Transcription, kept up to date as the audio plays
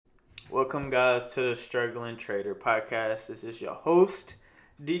Welcome, guys, to the Struggling Trader podcast. This is your host,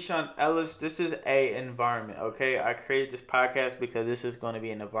 Deshaun Ellis. This is a environment, okay? I created this podcast because this is going to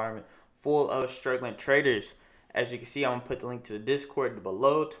be an environment full of struggling traders. As you can see, I'm going to put the link to the Discord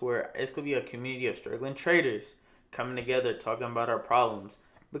below to where it's going to be a community of struggling traders coming together, talking about our problems.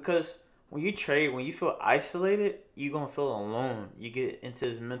 Because when you trade, when you feel isolated, you're going to feel alone. You get into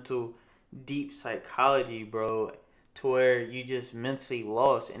this mental, deep psychology, bro, to where you just mentally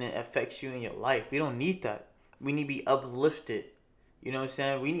lost and it affects you in your life. We don't need that. We need to be uplifted. You know what I'm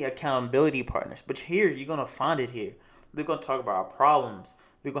saying? We need accountability partners. But here, you're going to find it here. We're going to talk about our problems.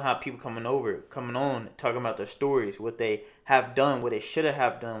 We're going to have people coming on, talking about their stories, what they have done, what they should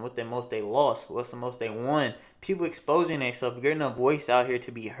have done, what the most they lost, what's the most they won. People exposing themselves, getting a voice out here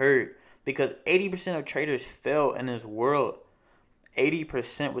to be heard. Because 80% of traders fail in this world.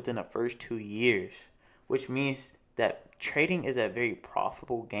 80% within the first 2 years. Which means that trading is a very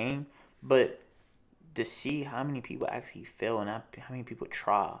profitable game, but to see how many people actually fail and how many people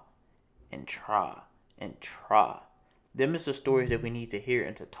try, them is the stories that we need to hear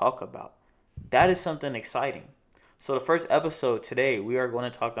and to talk about. That is something exciting. So the first episode today, we are going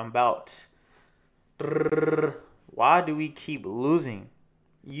to talk about why do we keep losing?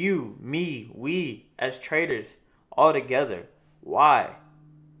 You, me, we as traders all together. Why?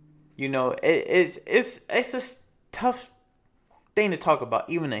 You know, it's a tough thing to talk about,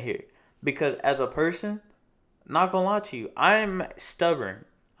 even to hear. Because as a person, not gonna lie to you, I am stubborn.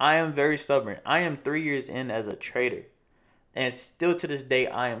 I am very stubborn. I am 3 years in as a trader. And still to this day,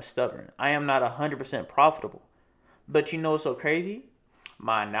 I am stubborn. I am not 100% profitable. But you know what's so crazy?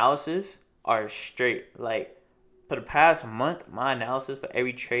 My analysis are straight. Like, for the past month, my analysis for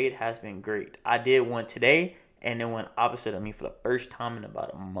every trade has been great. I did one today, and then went opposite of me for the first time in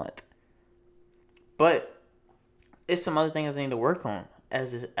about a month. But it's some other things I need to work on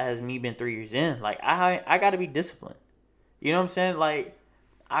as me being 3 years in. Like, I got to be disciplined. You know what I'm saying? Like,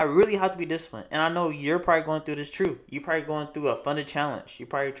 I really have to be disciplined. And I know you're probably going through this too. You're probably going through a funded challenge. You're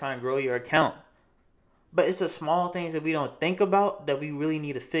probably trying to grow your account. But it's the small things that we don't think about that we really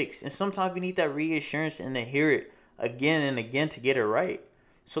need to fix. And sometimes we need that reassurance and to hear it again and again to get it right.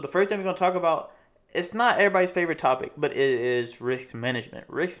 So the first thing we're going to talk about, it's not everybody's favorite topic, but it is risk management.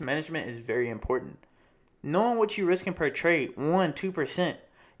 Risk management is very important. Knowing what you're risking per trade, 1-2%.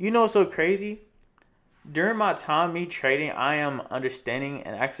 You know what's so crazy? During my time me trading, I am understanding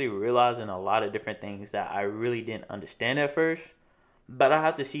and actually realizing a lot of different things that I really didn't understand at first. But I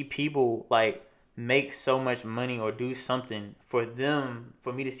have to see people like make so much money or do something for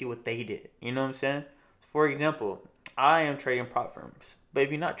me to see what they did. You know what I'm saying? For example, I am trading prop firms. But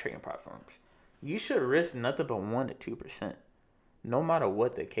if you're not trading prop firms, you should risk nothing but 1-2%. No matter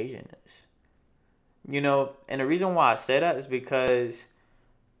what the occasion is. You know, and the reason why I say that is because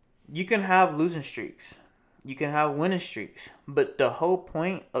you can have losing streaks. You can have winning streaks. But the whole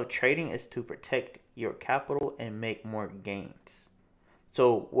point of trading is to protect your capital and make more gains.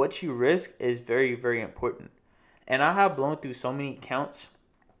 So what you risk is very, very important. And I have blown through so many accounts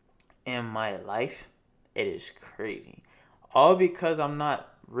in my life. It is crazy. All because I'm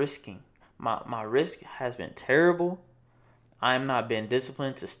not risking. My risk has been terrible. I'm not being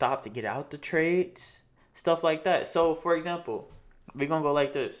disciplined to stop to get out the trades. Stuff like that. So, for example, we're going to go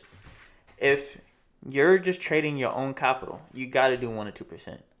like this. If you're just trading your own capital, you got to do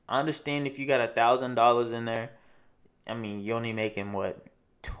 1-2%. I understand if you got $1,000 in there. I mean, you're only making, what,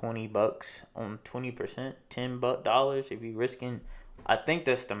 $20 on 20%? $10 if you're risking. I think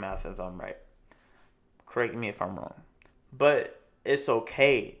that's the math if I'm right. Correct me if I'm wrong. But it's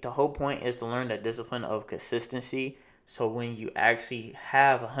okay. The whole point is to learn the discipline of consistency. So when you actually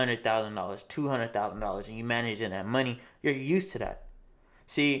have $100,000, $200,000, and you managing that money, you're used to that.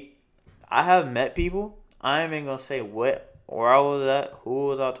 See, I have met people. I ain't even gonna say what, where I was at, who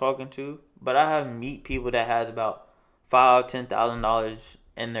was I talking to, but I have met people that has about $5,000, $10,000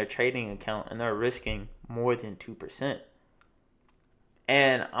 in their trading account, and they're risking more than 2%.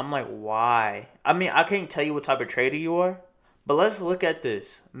 And I'm like, why? I mean, I can't tell you what type of trader you are, but let's look at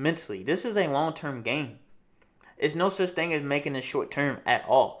this mentally. This is a long-term game. It's no such thing as making it short term at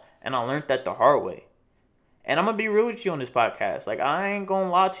all. And I learned that the hard way. And I'm going to be real with you on this podcast. Like, I ain't going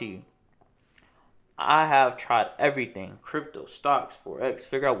to lie to you. I have tried everything. Crypto, stocks, Forex.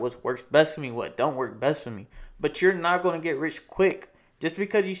 Figure out what works best for me, what don't work best for me. But you're not going to get rich quick. Just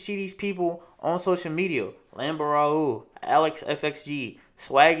because you see these people on social media. Lambo Raul, Alex FXG,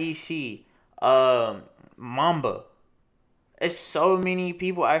 Swaggy C, Mamba. It's so many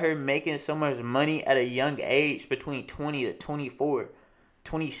people out here making so much money at a young age, between 20 to 24,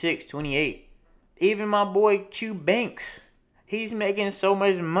 26, 28. Even my boy Q Banks, He's making so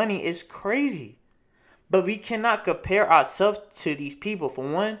much money. It's crazy. But we cannot compare ourselves to these people. For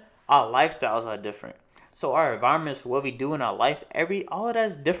one, our lifestyles are different. So our environments, what we do in our life, all of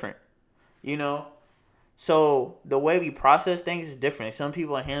that's different. You know? So the way we process things is different. Some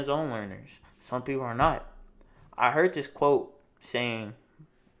people are hands-on learners. Some people are not. I heard this quote saying,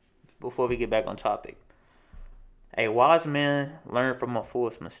 before we get back on topic, a wise man learns from a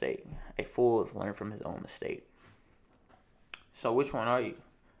fool's mistake. A fool learns from his own mistake. So which one are you?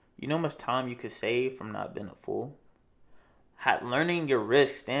 You know how much time you could save from not being a fool? Learning your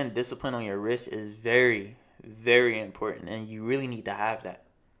risk, staying disciplined on your risk is very, very important. And you really need to have that.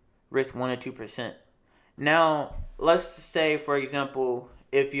 Risk 1 or 2%. Now, let's say, for example,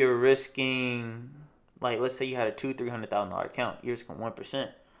 if you're risking, like, let's say you had a $200,000-$300,000 account, you're risking 1%.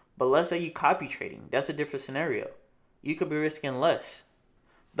 But let's say you copy trading. That's a different scenario. You could be risking less.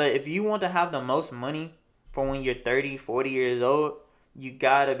 But if you want to have the most money for when you're 30, 40 years old, you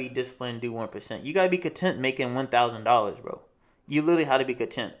got to be disciplined and do 1%. You got to be content making $1,000, bro. You literally have to be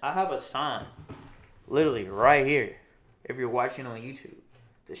content. I have a sign, literally right here, if you're watching on YouTube,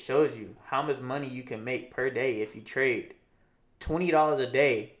 that shows you how much money you can make per day if you trade. $20 a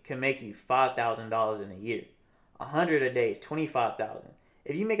day can make you $5,000 in a year. $100 a day is $25,000.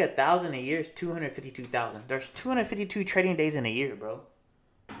 If you make $1,000 a year, it's $252,000. There's 252 trading days in a year, bro.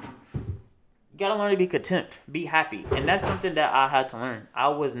 You gotta learn to be content, be happy, and that's something that I had to learn. I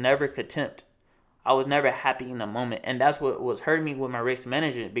was never content. I was never happy in the moment, and that's what was hurting me with my risk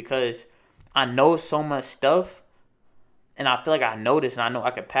management, because I know so much stuff, and I feel like I know this, and I know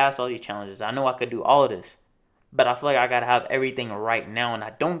I could pass all these challenges. I know I could do all of this, but I feel like I gotta have everything right now, and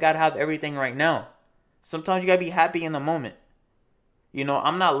I don't gotta have everything right now. Sometimes you gotta be happy in the moment. You know,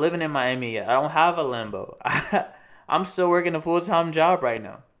 I'm not living in Miami yet. I don't have a Lambo. I'm still working a full-time job right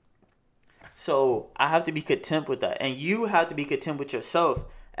now. So I have to be content with that. And you have to be content with yourself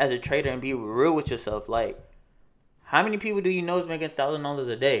as a trader and be real with yourself. Like, how many people do you know is making $1,000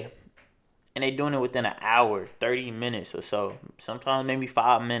 a day? And they doing it within an hour, 30 minutes or so. Sometimes maybe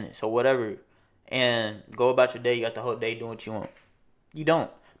 5 minutes or whatever. And go about your day. You got the whole day doing what you want. You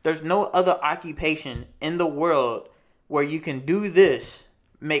don't. There's no other occupation in the world where you can do this,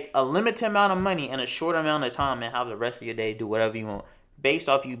 make a limited amount of money in a short amount of time, and have the rest of your day do whatever you want, based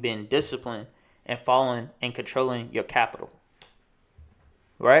off you being disciplined and following and controlling your capital.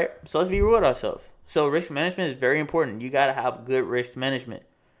 Right? So let's be real with ourselves. So risk management is very important. You got to have good risk management.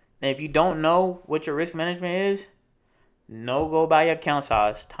 And if you don't know what your risk management is, go by your account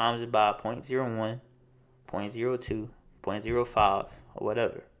size, times it by 0.01, 0.02, 0.05, or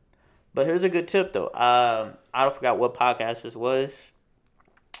whatever. But here's a good tip, though. I forgot what podcast this was.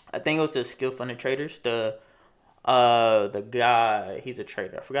 I think it was the Skill Funded Traders. The guy, he's a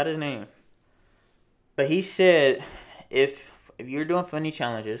trader. I forgot his name. But he said, if you're doing funny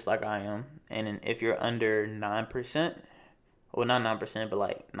challenges like I am, and if you're under 9%, well, not 9%, but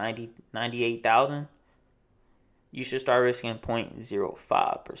like 98,000, you should start risking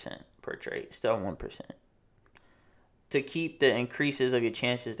 0.05% per trade, still 1%. To keep the increases of your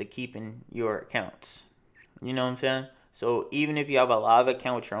chances to keep in your accounts. You know what I'm saying? So even if you have a live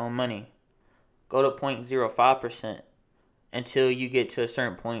account with your own money, go to 0.05% until you get to a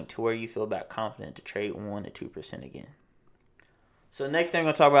certain point to where you feel back confident to trade 1 to 2% again. So the next thing I'm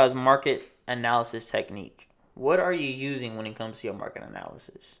going to talk about is market analysis technique. What are you using when it comes to your market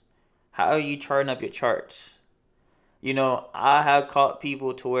analysis? How are you charting up your charts? You know, I have caught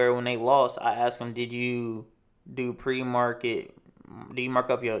people to where when they lost, I ask them, did you do pre-market? Do you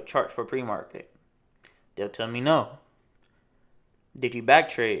mark up your charts for pre-market? They'll tell me no. Did you back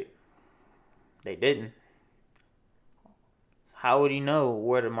trade? They didn't. How would you know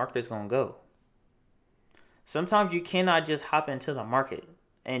where the market is going to go? Sometimes you cannot just hop into the market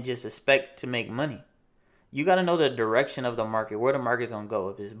and just expect to make money. You got to know the direction of the market, where the market is going to go.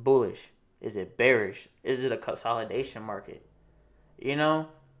 If it's bullish, is it bearish? Is it a consolidation market? You know?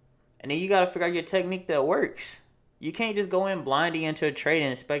 And then you got to figure out your technique that works. You can't just go in blindly into a trade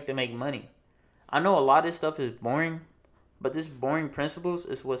and expect to make money. I know a lot of this stuff is boring, but this boring principles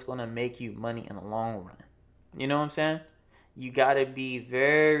is what's going to make you money in the long run. You know what I'm saying? You got to be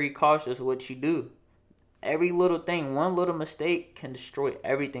very cautious with what you do. Every little thing, one little mistake can destroy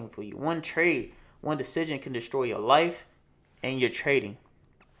everything for you. One trade, one decision can destroy your life and your trading.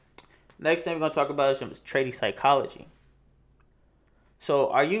 Next thing we're going to talk about is trading psychology. So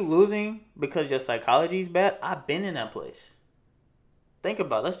are you losing because your psychology is bad? I've been in that place. Think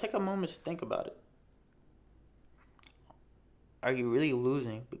about it. Let's take a moment to think about it. Are you really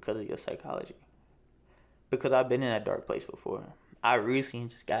losing because of your psychology? Because I've been in that dark place before. I recently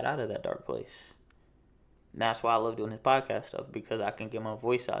just got out of that dark place. And that's why I love doing this podcast stuff, because I can get my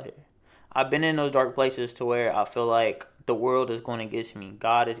voice out here. I've been in those dark places to where I feel like the world is going against me.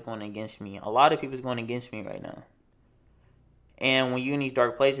 God is going against me. A lot of people is going against me right now. And when you're in these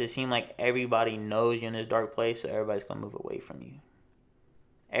dark places, it seems like everybody knows you're in this dark place, so everybody's going to move away from you.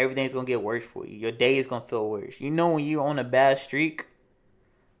 Everything's going to get worse for you. Your day is going to feel worse. You know, when you're on a bad streak,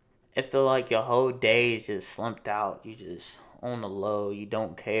 it feel like your whole day is just slumped out. You just on the low. You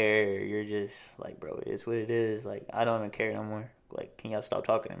don't care. You're just like, bro, it is what it is. Like, I don't even care no more. Like, can y'all stop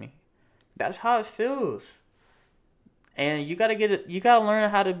talking to me? That's how it feels. And you gotta get it. You gotta learn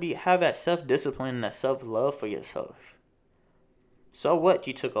how to have that self-discipline and that self-love for yourself. So what?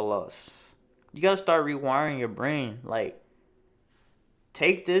 You took a loss. You gotta start rewiring your brain. Like,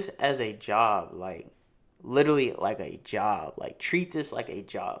 take this as a job. Like, literally like a job. Like, treat this like a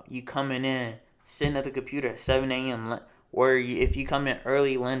job. You coming in, sitting at the computer at 7 a.m. Or if you come in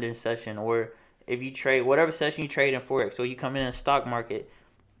early lending session, or if you trade whatever session you trade in Forex, or you come in the stock market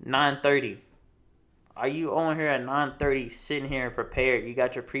 9:30. Are you on here at 9:30 sitting here prepared? You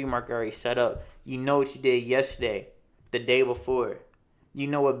got your pre-market already set up. You know what you did yesterday, the day before. You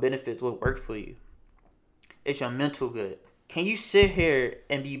know what benefits will work for you. It's your mental good. Can you sit here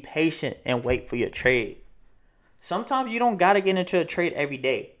and be patient and wait for your trade? Sometimes you don't got to get into a trade every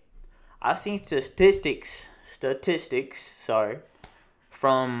day. I've seen statistics,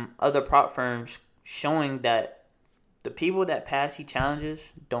 from other prop firms showing that the people that pass these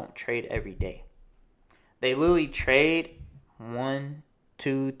challenges don't trade every day. They literally trade 1,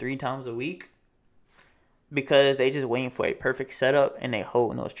 2, 3 times a week because they just waiting for a perfect setup and they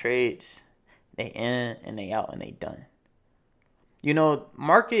holding those trades. They in and they out and they done. You know,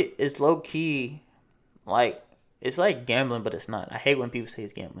 market is low key like, it's like gambling, but it's not. I hate when people say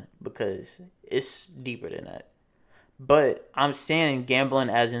it's gambling because it's deeper than that. But I'm saying gambling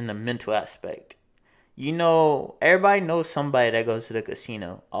as in the mental aspect. You know, everybody knows somebody that goes to the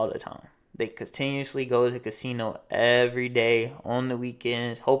casino all the time. They continuously go to the casino every day on the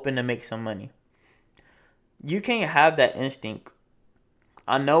weekends, hoping to make some money. You can't have that instinct.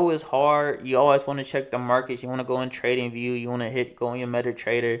 I know it's hard. You always want to check the markets. You want to go in TradingView. You want to go in your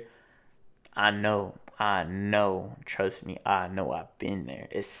MetaTrader. I know. Trust me, I know. I've been there.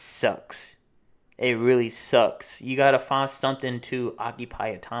 It sucks. It really sucks. You got to find something to occupy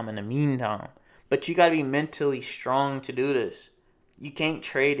your time in the meantime. But you got to be mentally strong to do this. You can't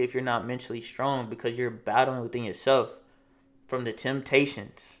trade if you're not mentally strong because you're battling within yourself from the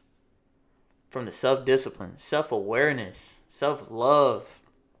temptations, from the self-discipline, self-awareness, self-love.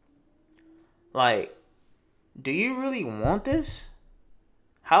 Like, do you really want this?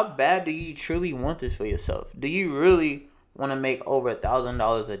 How bad do you truly want this for yourself? Do you really want to make over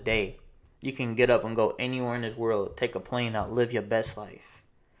 $1,000 a day? You can get up and go anywhere in this world, take a plane out, live your best life.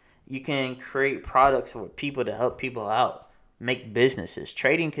 You can create products for people to help people out. Make businesses.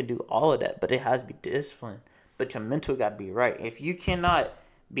 Trading can do all of that, but it has to be disciplined. But your mental got to be right. If you cannot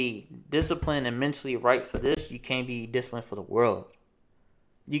be disciplined and mentally right for this, you can't be disciplined for the world.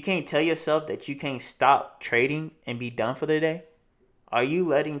 You can't tell yourself that you can't stop trading and be done for the day. Are you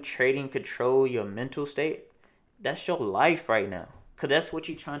letting trading control your mental state? That's your life right now. Because that's what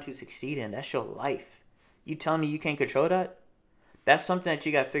you're trying to succeed in. That's your life. You telling me you can't control that? That's something that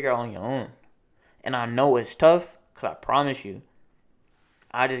you got to figure out on your own. And I know it's tough. Because I promise you,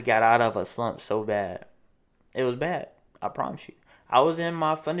 I just got out of a slump so bad. It was bad. I promise you. I was in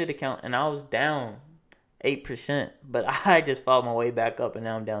my funded account and I was down 8%. But I just fought my way back up and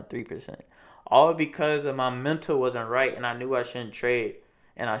now I'm down 3%. All because of my mental wasn't right and I knew I shouldn't trade.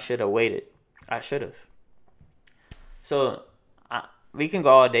 And I should have waited. I should have. So, we can go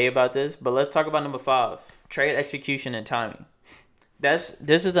all day about this. But let's talk about number 5. Trade execution and timing. This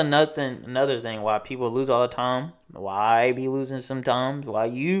is another thing why people lose all the time. Why I be losing sometimes. Why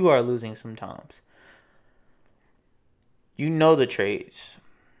you are losing sometimes. You know the trades.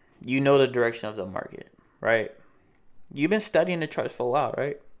 You know the direction of the market, right? You've been studying the charts for a while,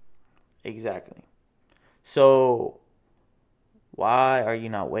 right? Exactly. So why are you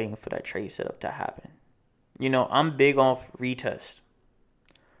not waiting for that trade setup to happen? You know, I'm big on retest.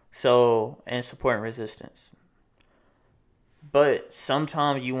 And support and resistance. But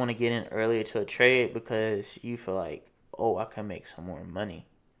sometimes you want to get in earlier to a trade because you feel like, oh, I can make some more money.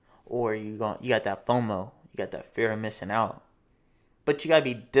 Or you got that FOMO. You got that fear of missing out. But you got to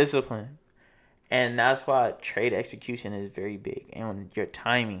be disciplined. And that's why trade execution is very big. And your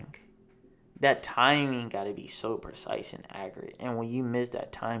timing. That timing got to be so precise and accurate. And when you miss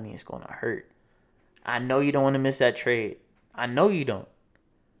that timing, it's going to hurt. I know you don't want to miss that trade. I know you don't.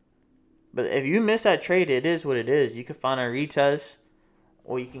 But if you miss that trade, it is what it is. You can find a retest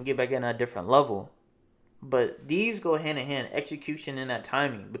or you can get back in at a different level. But these go hand in hand, execution and that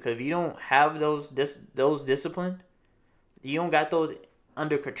timing. Because if you don't have those disciplined, you don't got those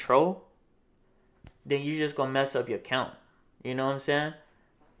under control, then you just gonna mess up your count. You know what I'm saying?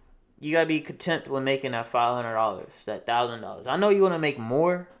 You gotta be content with making that $500, that $1,000. I know you wanna make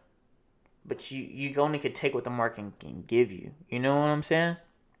more, but you only could take what the market can give you. You know what I'm saying?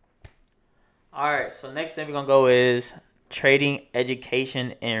 All right. So next thing we're gonna go is trading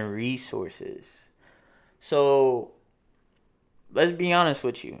education and resources. So let's be honest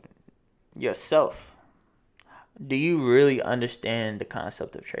with you, yourself. Do you really understand the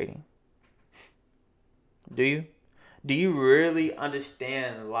concept of trading? Do you? Do you really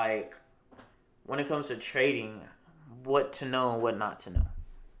understand, like, when it comes to trading, what to know and what not to know?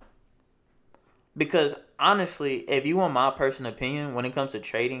 Because honestly, if you want my personal opinion, when it comes to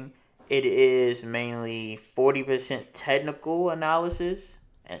trading, it is mainly 40% technical analysis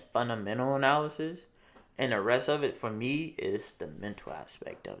and fundamental analysis. And the rest of it, for me, is the mental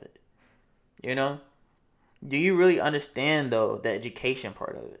aspect of it. You know? Do you really understand, though, the education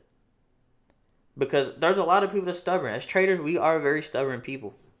part of it? Because there's a lot of people that's stubborn. As traders, we are very stubborn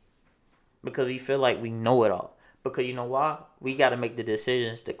people. Because we feel like we know it all. Because you know why? We got to make the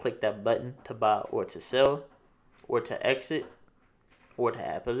decisions to click that button to buy or to sell, or to exit, or to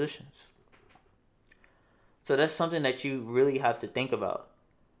add positions. So that's something that you really have to think about.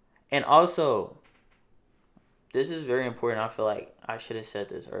 And also, this is very important. I feel like I should have said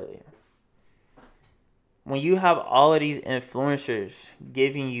this earlier. When you have all of these influencers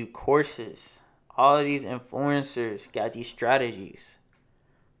giving you courses, all of these influencers got these strategies,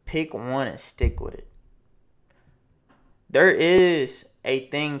 pick one and stick with it. There is a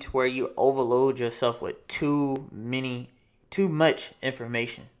thing to where you overload yourself with too much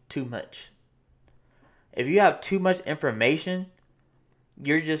information. Too much. If you have too much information,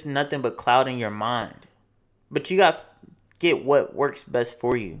 you're just nothing but clouding your mind. But you got to get what works best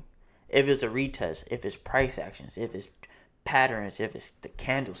for you. If it's a retest, if it's price actions, if it's patterns, if it's the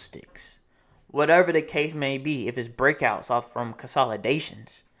candlesticks, whatever the case may be, if it's breakouts off from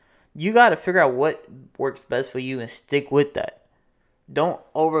consolidations, you got to figure out what works best for you and stick with that. Don't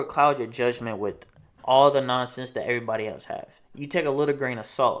overcloud your judgment with all the nonsense that everybody else has. You take a little grain of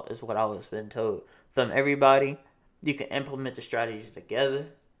salt, is what I was been told from everybody. You can implement the strategies together.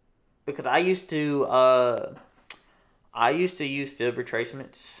 Because I used to use fib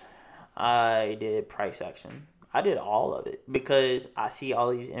retracements. I did price action. I did all of it because I see all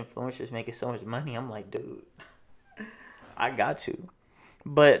these influencers making so much money. I'm like, dude, I got to.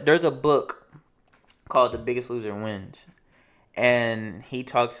 But there's a book called The Biggest Loser Wins. And he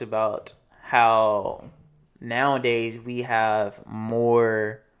talks about how nowadays we have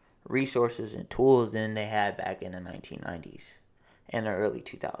more resources and tools than they had back in the 1990s and the early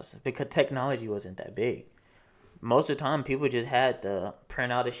 2000s because technology wasn't that big. Most of the time, people just had to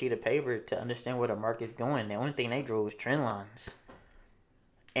print out a sheet of paper to understand where the market's going. The only thing they drew was trend lines.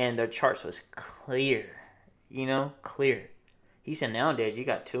 And their charts was clear. You know, clear. He said nowadays you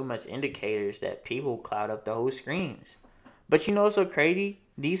got too much indicators that people cloud up the whole screens. But you know what's so crazy?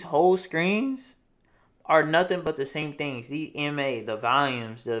 These whole screens are nothing but the same things. The EMA, the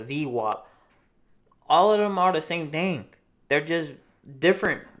volumes, the VWAP, all of them are the same thing. They're just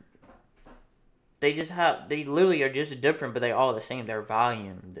different. They literally are just different, but they all the same. Their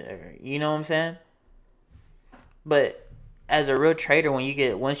volume, you know what I'm saying? But as a real trader,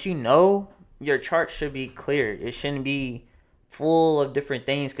 once you know, your chart should be clear. It shouldn't be full of different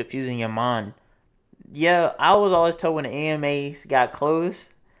things confusing your mind. Yeah, I was always told when the AMAs got close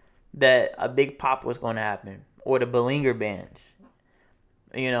that a big pop was going to happen, or the Bollinger Bands.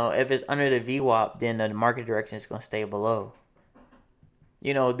 You know, if it's under the VWAP, then the market direction is going to stay below.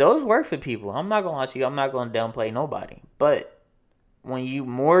 You know, those work for people. I'm not going to lie to you. I'm not going to downplay nobody. But when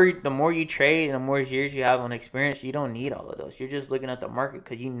the more you trade and the more years you have on experience, you don't need all of those. You're just looking at the market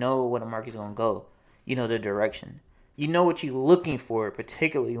because you know where the market's going to go. You know the direction. You know what you're looking for,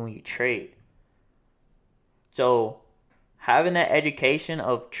 particularly when you trade. So having that education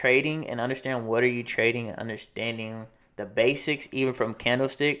of trading and understand what are you trading and understanding the basics, even from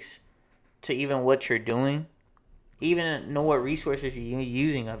candlesticks to even what you're doing, even know what resources you're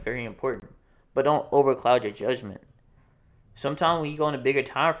using are very important. But don't overcloud your judgment. Sometimes when you go in a bigger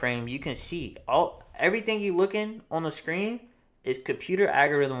time frame, you can see everything you looking on the screen is computer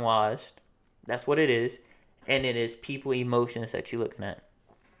algorithm wise. That's what it is. And it is people emotions that you're looking at.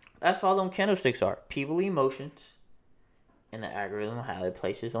 That's all them candlesticks are. People emotions and the algorithm, how it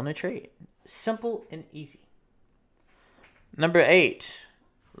places on the trade. Simple and easy. Number 8,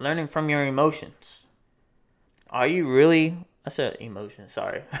 learning from your emotions. Are you really, I said emotions,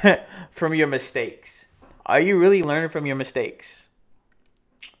 sorry, from your mistakes. Are you really learning from your mistakes?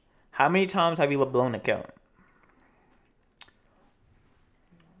 How many times have you blown the count?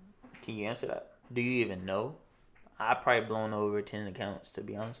 Can you answer that? Do you even know? I probably blown over 10 accounts, to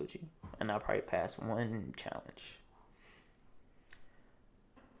be honest with you. And I probably passed one challenge.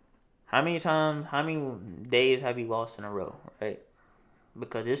 How many days have you lost in a row, right?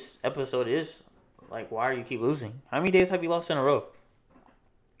 Because this episode is like, why are you keep losing? How many days have you lost in a row?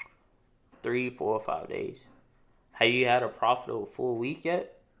 3, 4, 5 days. Have you had a profitable full week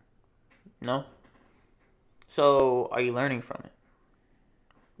yet? No. So, are you learning from it?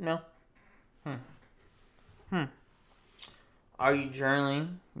 No. Are you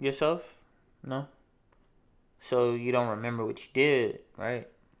journaling yourself? No. So, you don't remember what you did, right?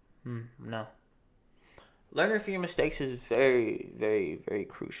 No. Learning from your mistakes is very, very, very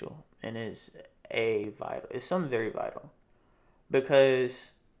crucial. And it's something very vital. Because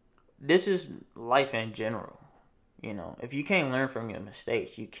this is life in general. You know, if you can't learn from your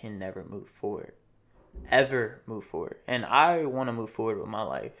mistakes, you can never move forward. Ever move forward. And I want to move forward with my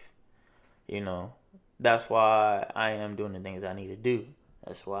life. You know, that's why I am doing the things I need to do.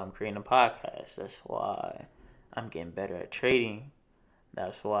 That's why I'm creating a podcast. That's why I'm getting better at trading.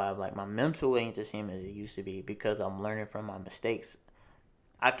 That's why like my mental ain't the same as it used to be, because I'm learning from my mistakes.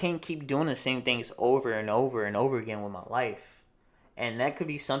 I can't keep doing the same things over and over and over again with my life. And that could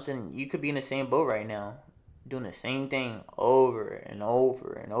be something, you could be in the same boat right now, doing the same thing over and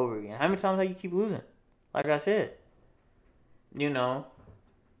over and over again. How many times have you keep losing? Like I said, you know,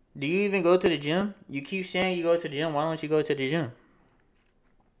 do you even go to the gym? You keep saying you go to the gym. Why don't you go to the gym?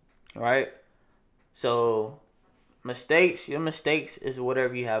 Right? So, your mistakes is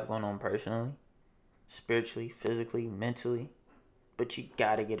whatever you have going on personally, spiritually, physically, mentally. But you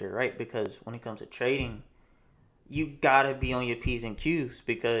gotta get it right, because when it comes to trading, you gotta be on your P's and Q's,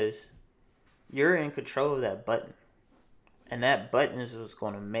 because you're in control of that button. And that button is what's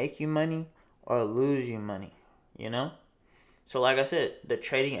going to make you money or lose you money, you know? So like I said, the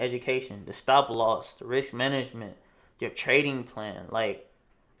trading education, the stop loss, the risk management, your trading plan, like,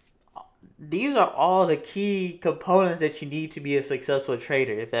 these are all the key components that you need to be a successful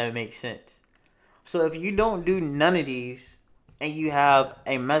trader, if that makes sense. So if you don't do none of these and you have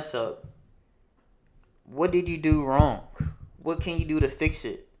a mess up, what did you do wrong? What can you do to fix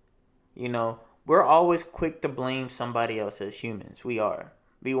it? You know, we're always quick to blame somebody else as humans. We are.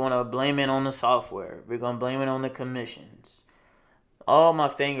 We want to blame it on the software. We're going to blame it on the commissions. Oh, my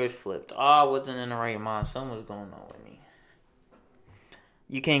fingers flipped. Oh, I wasn't in the right mind. Something was going on with me.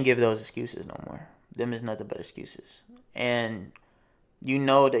 You can't give those excuses no more. Them is nothing but excuses. And you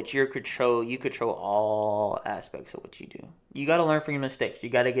know that you control all aspects of what you do. You got to learn from your mistakes. You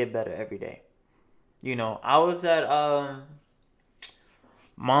got to get better every day. You know, I was at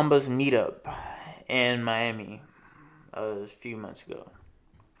Mamba's meetup in Miami a few months ago.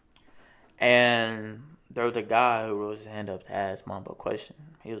 And there was a guy who rose his hand up to ask Mamba a question.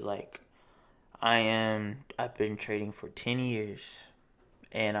 He was like, I've been trading for 10 years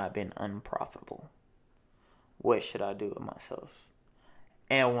and I've been unprofitable. What should I do with myself?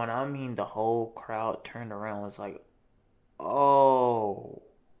 And when I mean the whole crowd turned around, was like, oh,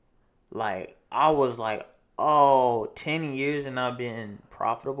 like, I was like, oh, 10 years and I've been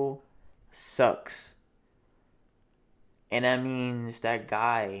profitable sucks. And that means that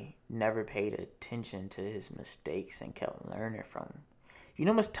guy never paid attention to his mistakes and kept learning from them. You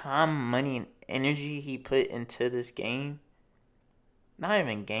know how much time, money, and energy he put into this game? Not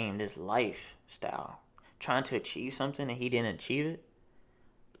even game, this lifestyle. Trying to achieve something and he didn't achieve it.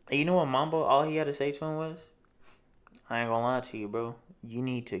 And you know what Mamba, all he had to say to him was, I ain't gonna lie to you, bro. You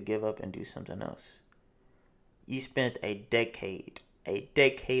need to give up and do something else. You spent a decade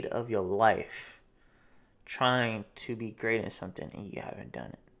of your life trying to be great in something and you haven't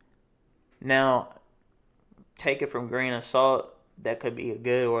done it. Now, take it from grain of salt. That could be a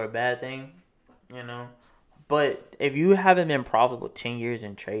good or a bad thing, you know. But if you haven't been profitable 10 years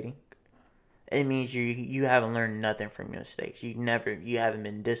in trading, it means you haven't learned nothing from your mistakes. You haven't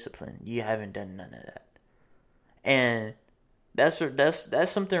been disciplined. You haven't done none of that. And that's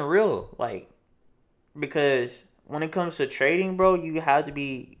something real, like, because when it comes to trading, bro, you have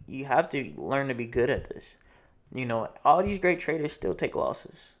to learn to be good at this. You know, all these great traders still take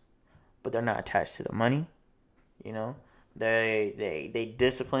losses, but they're not attached to the money. You know, they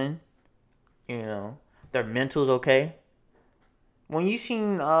discipline. You know, their mental's okay. When you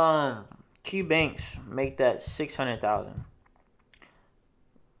seen Q Banks make that $600,000,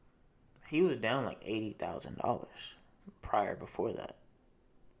 he was down like $80,000 before that.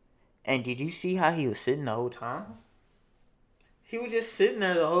 And did you see how he was sitting the whole time? He was just sitting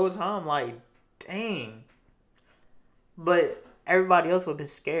there the whole time, like, dang. But everybody else would have been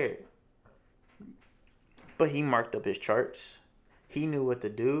scared. But he marked up his charts. He knew what to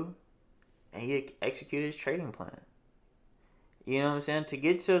do. And he executed his trading plan. You know what I'm saying? To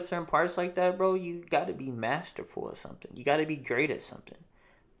get to certain parts like that, bro, you got to be masterful at something. You got to be great at something.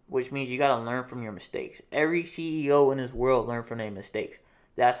 Which means you got to learn from your mistakes. Every CEO in this world learn from their mistakes.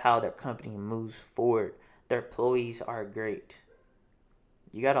 That's how their company moves forward. Their employees are great.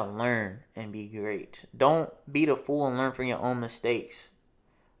 You got to learn and be great. Don't be the fool and learn from your own mistakes.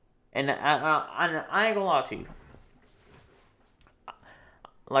 And I ain't gonna lie to you.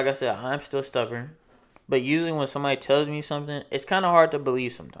 Like I said, I'm still stubborn. But usually when somebody tells me something, it's kind of hard to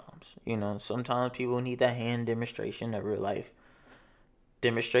believe sometimes. You know, sometimes people need that hand demonstration, that real life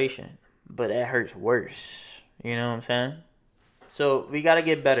demonstration. But it hurts worse. You know what I'm saying? So we got to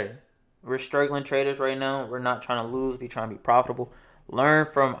get better. We're struggling traders right now. We're not trying to lose. We're trying to be profitable. Learn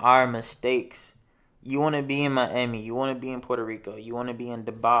from our mistakes. You want to be in Miami. You want to be in Puerto Rico. You want to be in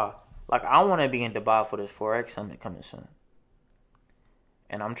Dubai. Like, I want to be in Dubai for this Forex Summit coming soon.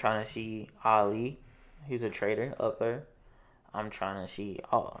 And I'm trying to see Ali. He's a trader up there. I'm trying to see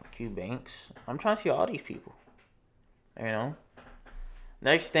Q Banks. I'm trying to see all these people. You know?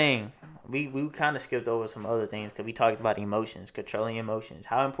 Next thing, we kind of skipped over some other things because we talked about emotions, controlling emotions.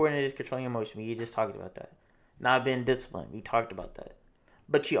 How important it is controlling emotions. We just talked about that. Not being disciplined. We talked about that.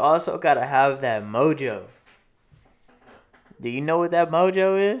 But you also got to have that mojo. Do you know what that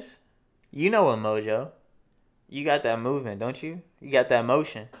mojo is? You know what mojo. You got that movement, don't you? You got that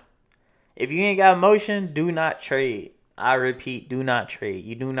motion. If you ain't got motion, do not trade. I repeat, do not trade.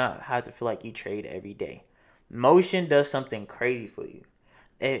 You do not have to feel like you trade every day. Motion does something crazy for you.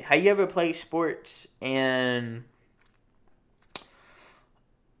 Have you ever played sports and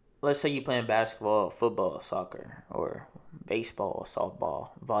let's say you playing basketball, football, soccer, or baseball, softball,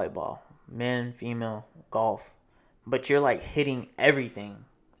 volleyball, men, female, golf, but you're like hitting everything.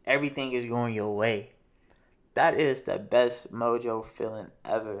 Everything is going your way. That is the best mojo feeling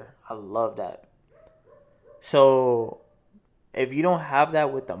ever. I love that. So if you don't have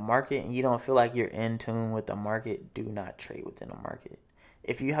that with the market and you don't feel like you're in tune with the market, do not trade within the market.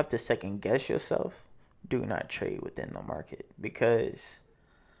 If you have to second guess yourself, do not trade within the market because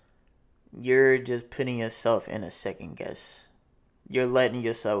you're just putting yourself in a second guess. You're letting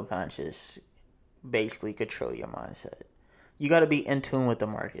your subconscious basically control your mindset. You got to be in tune with the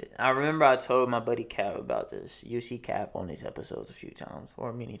market. I remember I told my buddy Cap about this. You see Cap on these episodes a few times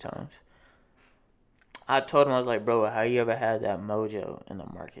or many times. I told him, I was like, bro, how you ever had that mojo in the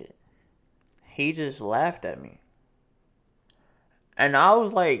market? He just laughed at me. And I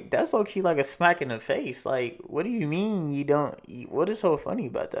was like, that's low-key like a smack in the face. Like, what do you mean you don't... What is so funny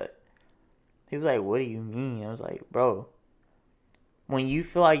about that? He was like, what do you mean? I was like, bro, when you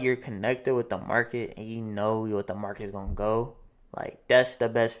feel like you're connected with the market and you know what the market is going to go, like, that's the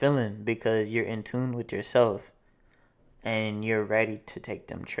best feeling because you're in tune with yourself and you're ready to take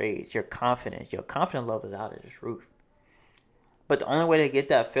them trades. Your confidence level is out of this roof. But the only way to get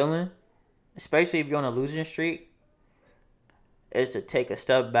that feeling, especially if you're on a losing streak, is to take a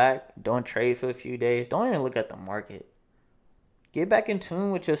step back. Don't trade for a few days. Don't even look at the market. Get back in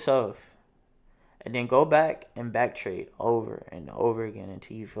tune with yourself. And then go back and back trade over and over again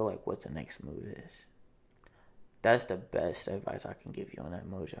until you feel like what the next move is. That's the best advice I can give you on that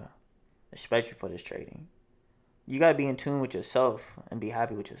mojo. Especially for this trading. You got to be in tune with yourself and be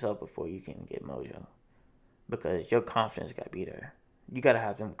happy with yourself before you can get mojo. Because your confidence got to be there. You got to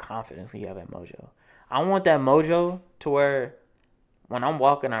have them confidence when you have that mojo. I want that mojo to where when I'm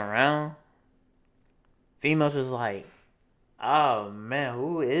walking around, females is like, oh man,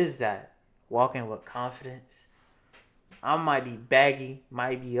 who is that? Walking with confidence. I might be baggy,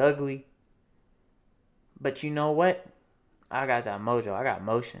 might be ugly. But you know what? I got that mojo. I got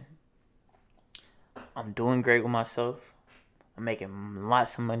motion. I'm doing great with myself. I'm making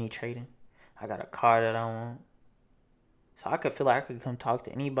lots of money trading. I got a car that I want. So I could feel like I could come talk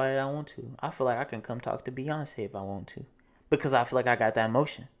to anybody that I want to. I feel like I can come talk to Beyonce if I want to. Because I feel like I got that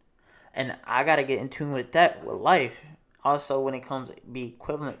motion. And I got to get in tune with that with life. Also, when it comes to be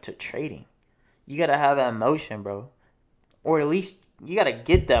equivalent to trading. You got to have that motion, bro. Or at least you got to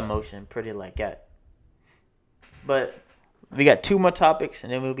get that motion pretty like that. But we got 2 more topics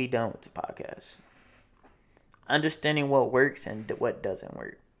and then we'll be done with the podcast. Understanding what works and what doesn't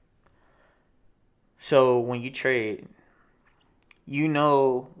work. So when you trade, you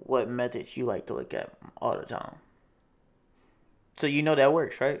know what methods you like to look at all the time. So you know that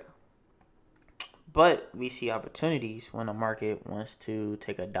works, right? But we see opportunities when the market wants to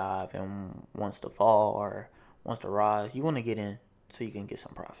take a dive and wants to fall or wants to rise. You want to get in so you can get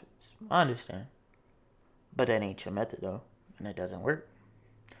some profits. I understand. But that ain't your method though, and it doesn't work.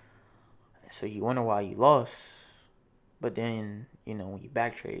 So you wonder why you lost. But then, when you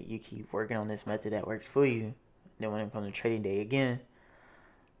back trade, you keep working on this method that works for you. Then when it comes to trading day again,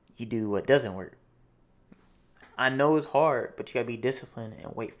 you do what doesn't work. I know it's hard, but you gotta be disciplined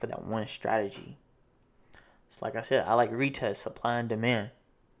and wait for that one strategy. It's like I said, I like retest, supply and demand.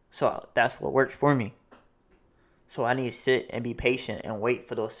 So that's what works for me. So I need to sit and be patient and wait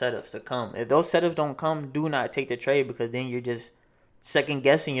for those setups to come. If those setups don't come, do not take the trade, because then you're just second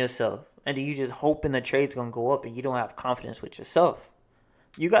guessing yourself. And then you just hoping the trade's going to go up and you don't have confidence with yourself.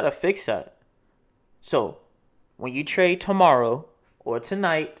 You got to fix that. So when you trade tomorrow or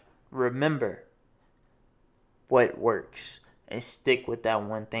tonight, remember what works and stick with that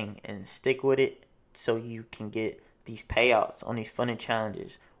one thing and stick with it so you can get these payouts on these funding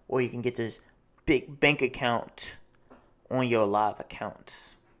challenges, or you can get this big bank account on your live accounts.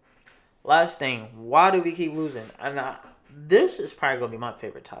 Last thing, why do we keep losing? This is probably going to be my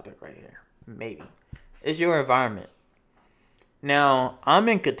favorite topic right here. Maybe. It's your environment. Now, I'm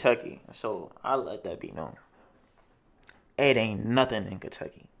in Kentucky, so I'll let that be known. It ain't nothing in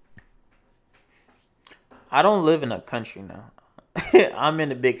Kentucky. I don't live in a country now. I'm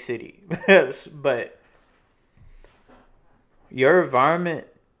in a big city. But your environment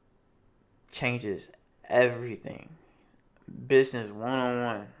changes everything. Business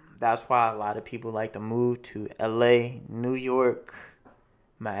 101. That's why a lot of people like to move to LA, New York,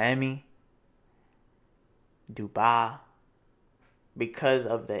 Miami, Dubai, because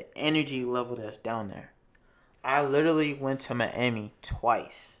of the energy level that's down there. I literally went to Miami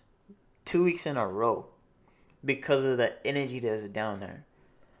twice, 2 weeks in a row, because of the energy that's down there.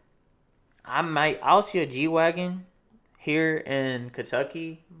 I'll see a G-Wagon here in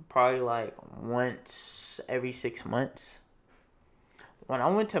Kentucky probably like once every 6 months. When I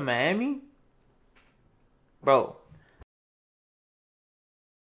went to Miami, bro,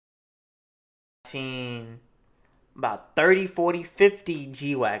 I seen about 30, 40, 50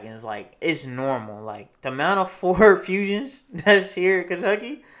 G-Wagons. Like, it's normal. Like, the amount of Ford Fusions that's here in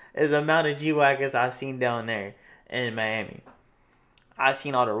Kentucky is the amount of G-Wagons I seen down there in Miami. I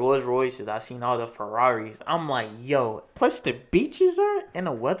seen all the Rolls Royces. I seen all the Ferraris. I'm like, yo, plus the beaches are and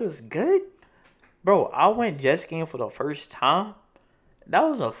the weather's good. Bro, I went jet skiing for the first time. That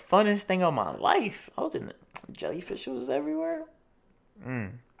was the funnest thing of my life. I was in the jellyfish was everywhere.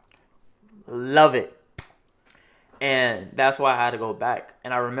 Love it. And that's why I had to go back.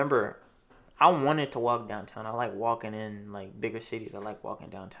 And I remember I wanted to walk downtown. I like walking in like bigger cities. I like walking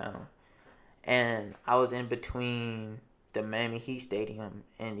downtown. And I was in between the Miami Heat Stadium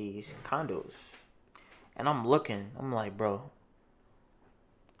and these condos. And I'm looking. I'm like, bro,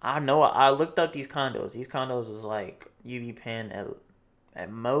 I know. I looked up these condos. These condos was like, you be paying at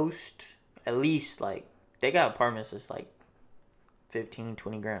most, at least, like, they got apartments that's like 15,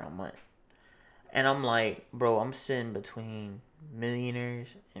 20 grand a month. And I'm like, bro, I'm sitting between millionaires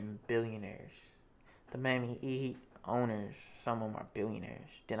and billionaires. The Miami Heat owners, some of them are billionaires.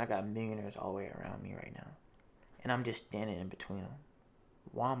 Then I got millionaires all the way around me right now. And I'm just standing in between them.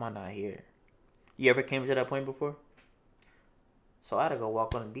 Why am I not here? You ever came to that point before? So I had to go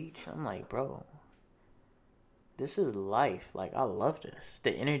walk on the beach. I'm like, bro, this is life. Like, I love this.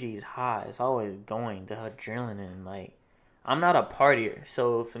 The energy is high. It's always going. The adrenaline. Like, I'm not a partier.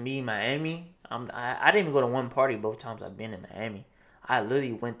 So for me, Miami, I didn't even go to one party both times I've been in Miami. I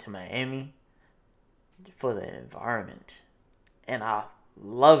literally went to Miami for the environment. And I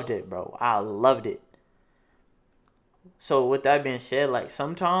loved it, bro. I loved it. So with that being said, like,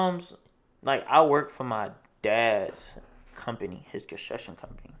 sometimes, like, I work for my dad's company, his construction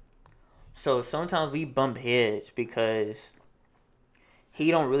company. So sometimes we bump heads because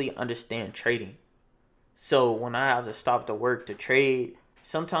he don't really understand trading. So when I have to stop the work to trade,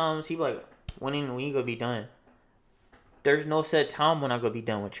 sometimes he be like, when you gonna be done? There's no set time when I gonna be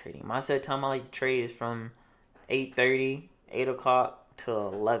done with trading. My set time I like to trade is from 8:30, 8 o'clock to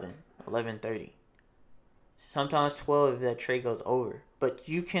 11:30. Sometimes 12 if that trade goes over. But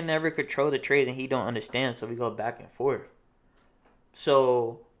you can never control the trades and he don't understand, so we go back and forth.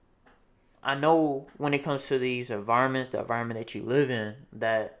 So I know when it comes to these environments, the environment that you live in,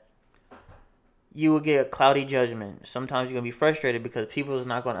 that you will get a cloudy judgment. Sometimes you're going to be frustrated because people is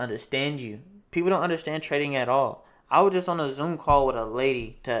not going to understand you. People don't understand trading at all. I was just on a Zoom call with a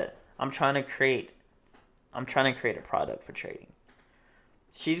lady that I'm trying to create a product for trading.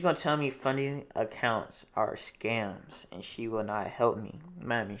 She's going to tell me funding accounts are scams and she will not help me.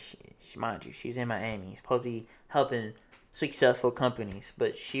 Mind you, she's in Miami. She's supposed to be helping successful companies,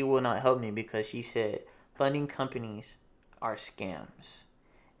 but she will not help me because she said funding companies are scams.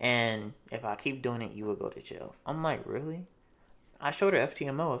 And if I keep doing it, you will go to jail. I'm like, really? I showed her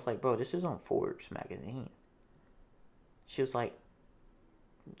FTMO. I was like, bro, this is on Forbes magazine. She was like,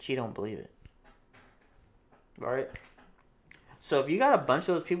 she don't believe it. Right? So if you got a bunch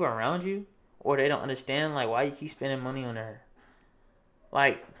of those people around you, or they don't understand, like, why you keep spending money on her,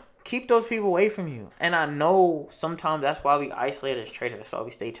 like, keep those people away from you. And I know sometimes that's why we isolate as traders. That's why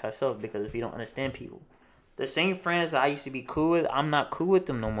we stay to ourselves, because we don't understand people. The same friends that I used to be cool with, I'm not cool with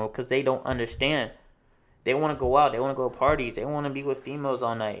them no more because they don't understand. They want to go out. They want to go to parties. They want to be with females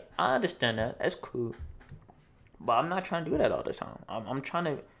all night. I understand that. That's cool. But I'm not trying to do that all the time. I'm trying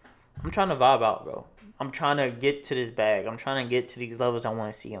to vibe out, bro. I'm trying to get to this bag. I'm trying to get to these levels I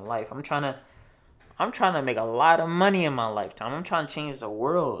want to see in life. I'm trying to make a lot of money in my lifetime. I'm trying to change the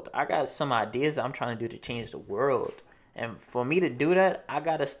world. I got some ideas that I'm trying to do to change the world. And for me to do that, I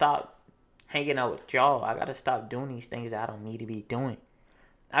got to stop hanging out with y'all. I got to stop doing these things that I don't need to be doing.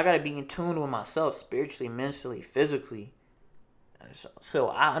 I got to be in tune with myself spiritually, mentally, physically. So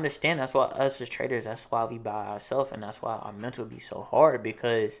I understand that's why us as traders, that's why we buy ourselves, and that's why our mental be so hard,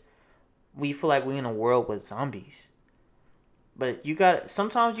 because we feel like we in a world with zombies. But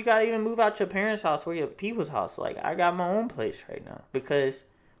sometimes you gotta even move out your parents' house or your people's house. Like, I got my own place right now because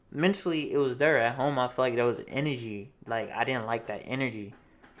mentally it was there. At home, I feel like there was energy. Like, I didn't like that energy.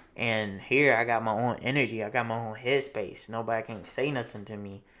 And here I got my own energy. I got my own headspace. Nobody can say nothing to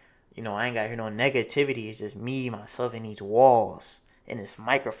me. You know, I ain't got to hear no negativity. It's just me, myself, and these walls and this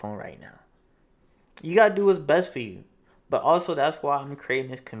microphone right now. You got to do what's best for you. But also, that's why I'm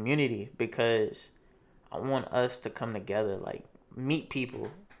creating this community, because I want us to come together, like, meet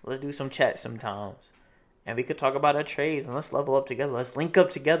people. Let's do some chat sometimes. And we could talk about our trades, and let's level up together. Let's link up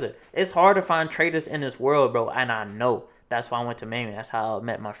together. It's hard to find traders in this world, bro, and I know. That's why I went to Miami. That's how I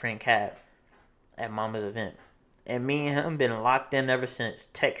met my friend Cab at Mama's event. And me and him been locked in ever since.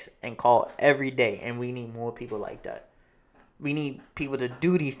 Text and call every day. And we need more people like that. We need people to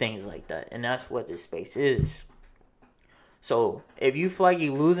do these things like that. And that's what this space is. So if you feel like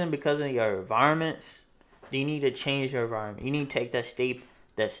you're losing because of your environments, you need to change your environment. You need to take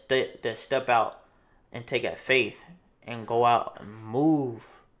that step out and take that faith and go out and move.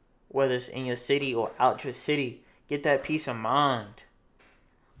 Whether it's in your city or out your city. Get that peace of mind.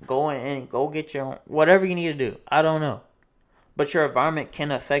 Go in, go get your own, whatever you need to do. I don't know. But your environment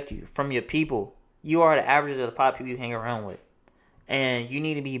can affect you from your people. You are the average of the 5 people you hang around with. And you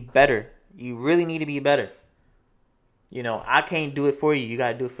need to be better. You really need to be better. You know, I can't do it for you. You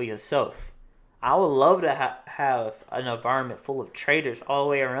got to do it for yourself. I would love to have an environment full of traders all the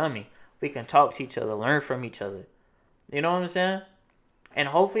way around me. We can talk to each other, learn from each other. You know what I'm saying? And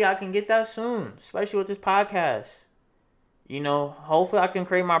hopefully I can get that soon, especially with this podcast. You know, hopefully I can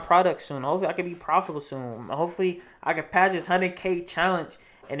create my product soon. Hopefully I can be profitable soon. Hopefully I can pass this 100K challenge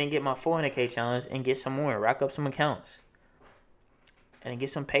and then get my 400K challenge and get some more. Rack up some accounts. And get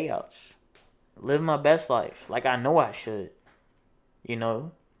some payouts. Live my best life like I know I should. You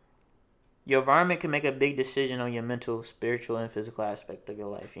know, your environment can make a big decision on your mental, spiritual, and physical aspect of your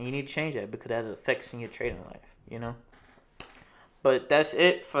life. And you need to change that because that affects in your trading life, you know. But that's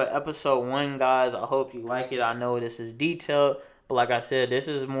it for episode 1, guys. I hope you like it. I know this is detailed, but like I said, this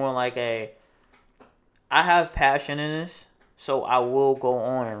is more like I have passion in this, so I will go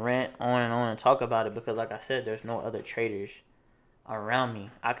on and rant on and talk about it because, like I said, there's no other traders around me.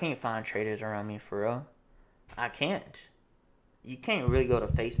 I can't find traders around me for real. I can't. You can't really go to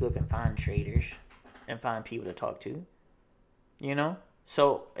Facebook and find traders and find people to talk to, you know?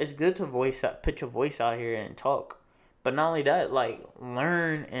 So it's good to put your voice out here and talk. But not only that, like,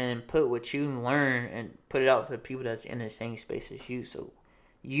 learn and put what you learn and put it out for the people that's in the same space as you. So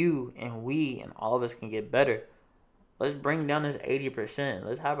you and we and all of us can get better. Let's bring down this 80%.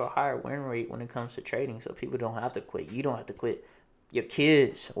 Let's have a higher win rate when it comes to trading so people don't have to quit. You don't have to quit. Your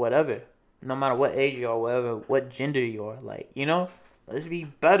kids, whatever. No matter what age you are, whatever, what gender you are. Like, you know, let's be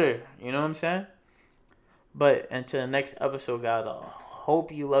better. You know what I'm saying? But until the next episode, guys, I hope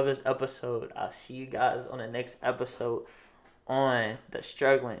you love this episode. I'll see you guys on the next episode on the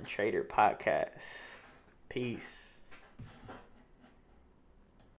Struggling Trader Podcast. Peace.